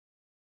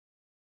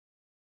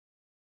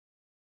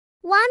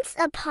Once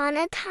upon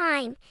a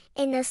time,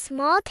 in a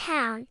small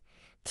town,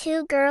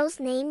 two girls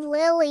named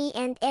Lily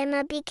and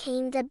Emma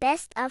became the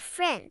best of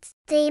friends.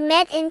 They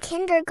met in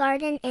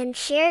kindergarten and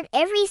shared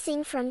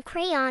everything from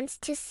crayons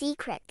to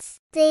secrets.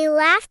 They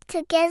laughed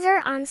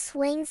together on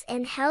swings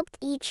and helped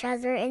each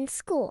other in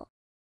school.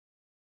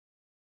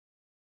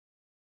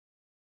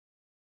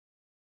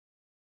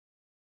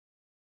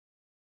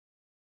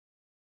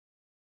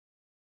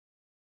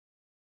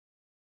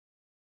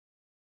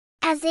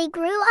 As they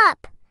grew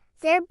up,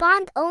 their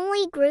bond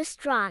only grew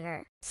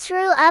stronger.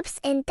 Through ups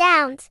and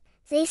downs,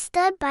 they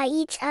stood by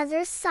each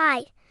other's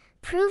side,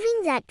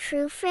 proving that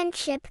true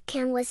friendship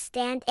can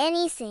withstand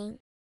anything.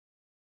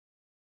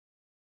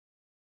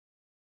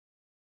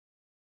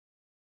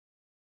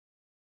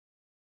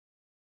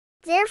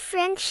 Their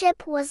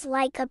friendship was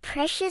like a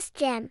precious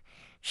gem,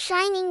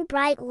 shining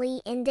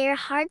brightly in their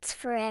hearts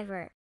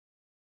forever.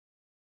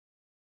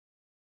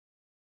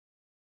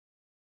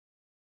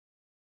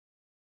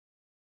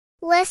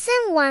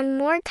 Listen one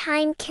more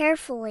time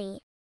carefully.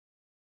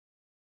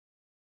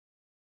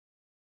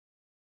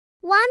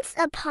 Once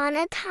upon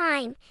a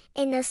time,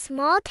 in a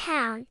small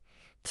town,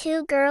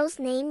 two girls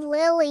named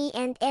Lily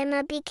and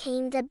Emma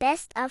became the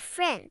best of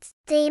friends.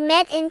 They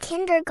met in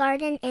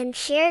kindergarten and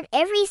shared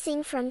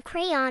everything from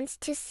crayons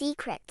to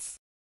secrets.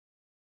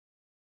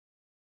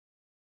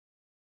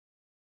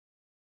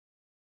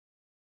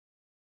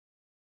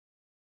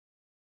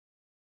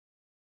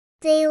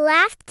 They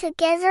laughed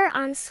together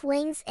on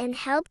swings and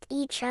helped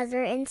each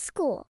other in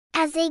school.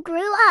 As they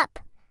grew up,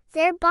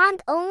 their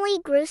bond only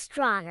grew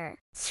stronger.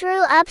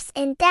 Through ups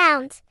and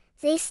downs,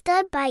 they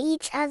stood by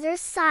each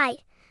other's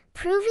side,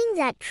 proving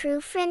that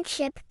true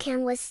friendship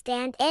can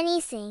withstand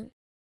anything.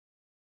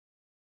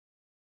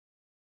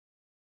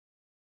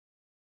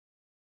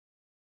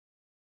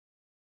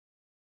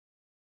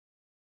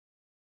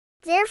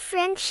 Their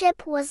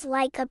friendship was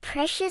like a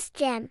precious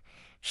gem,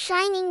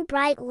 shining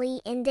brightly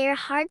in their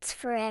hearts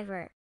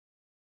forever.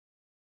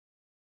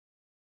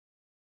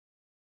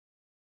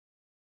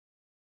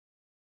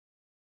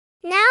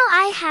 Now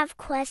I have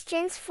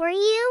questions for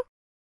you.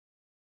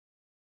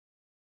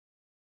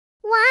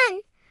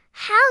 1.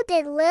 How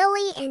did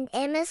Lily and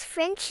Emma's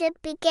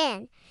friendship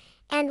begin,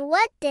 and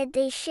what did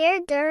they share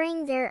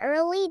during their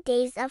early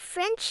days of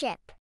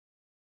friendship?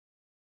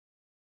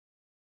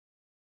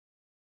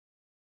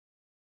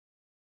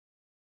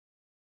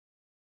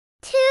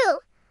 2.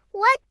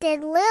 What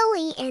did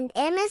Lily and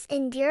Emma's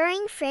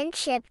enduring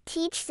friendship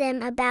teach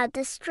them about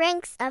the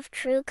strengths of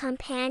true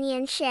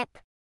companionship?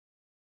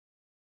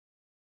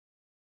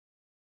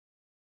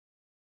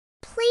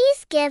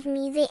 Please give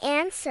me the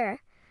answer.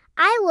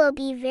 I will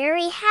be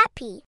very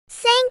happy.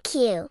 Thank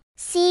you.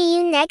 See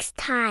you next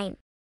time.